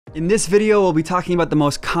In this video, we'll be talking about the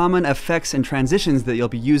most common effects and transitions that you'll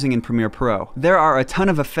be using in Premiere Pro. There are a ton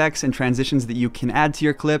of effects and transitions that you can add to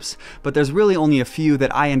your clips, but there's really only a few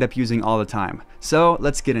that I end up using all the time. So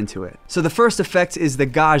let's get into it. So the first effect is the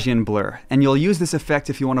Gaussian blur, and you'll use this effect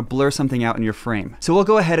if you want to blur something out in your frame. So we'll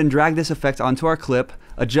go ahead and drag this effect onto our clip,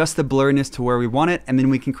 adjust the blurriness to where we want it, and then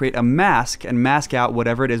we can create a mask and mask out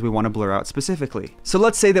whatever it is we want to blur out specifically. So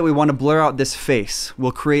let's say that we want to blur out this face.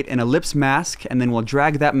 We'll create an ellipse mask, and then we'll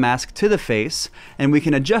drag that mask to the face, and we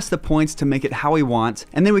can adjust the points to make it how we want,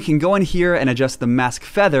 and then we can go in here and adjust the mask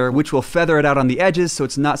feather, which will feather it out on the edges so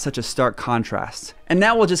it's not such a stark contrast. And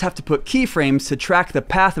now we'll just have to put keyframes to track the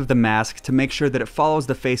path of the mask to make sure that it follows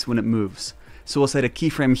the face when it moves. So we'll set a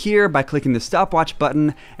keyframe here by clicking the stopwatch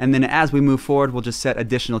button, and then as we move forward, we'll just set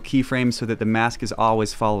additional keyframes so that the mask is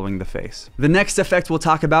always following the face. The next effect we'll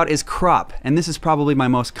talk about is crop, and this is probably my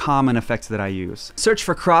most common effect that I use. Search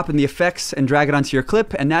for crop in the effects and drag it onto your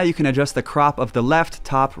clip, and now you can adjust the crop of the left,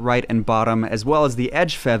 top, right, and bottom, as well as the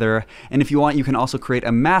edge feather, and if you want, you can also create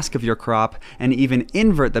a mask of your crop and even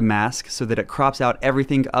invert the mask so that it crops out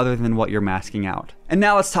everything other than what you're masking out. And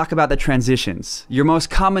now let's talk about the transitions. Your most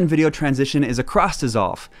common video transition is a cross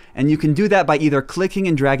dissolve, and you can do that by either clicking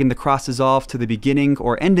and dragging the cross dissolve to the beginning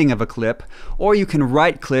or ending of a clip, or you can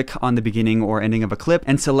right click on the beginning or ending of a clip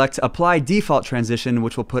and select apply default transition,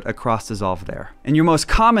 which will put a cross dissolve there. And your most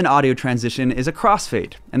common audio transition is a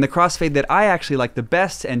crossfade, and the crossfade that I actually like the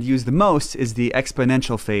best and use the most is the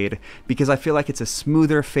exponential fade, because I feel like it's a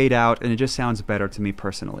smoother fade out and it just sounds better to me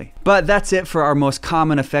personally. But that's it for our most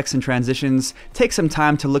common effects and transitions. Take some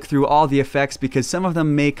time to look through all the effects because some of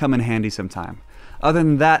them may come in handy sometime. Other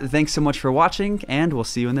than that, thanks so much for watching, and we'll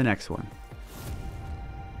see you in the next one.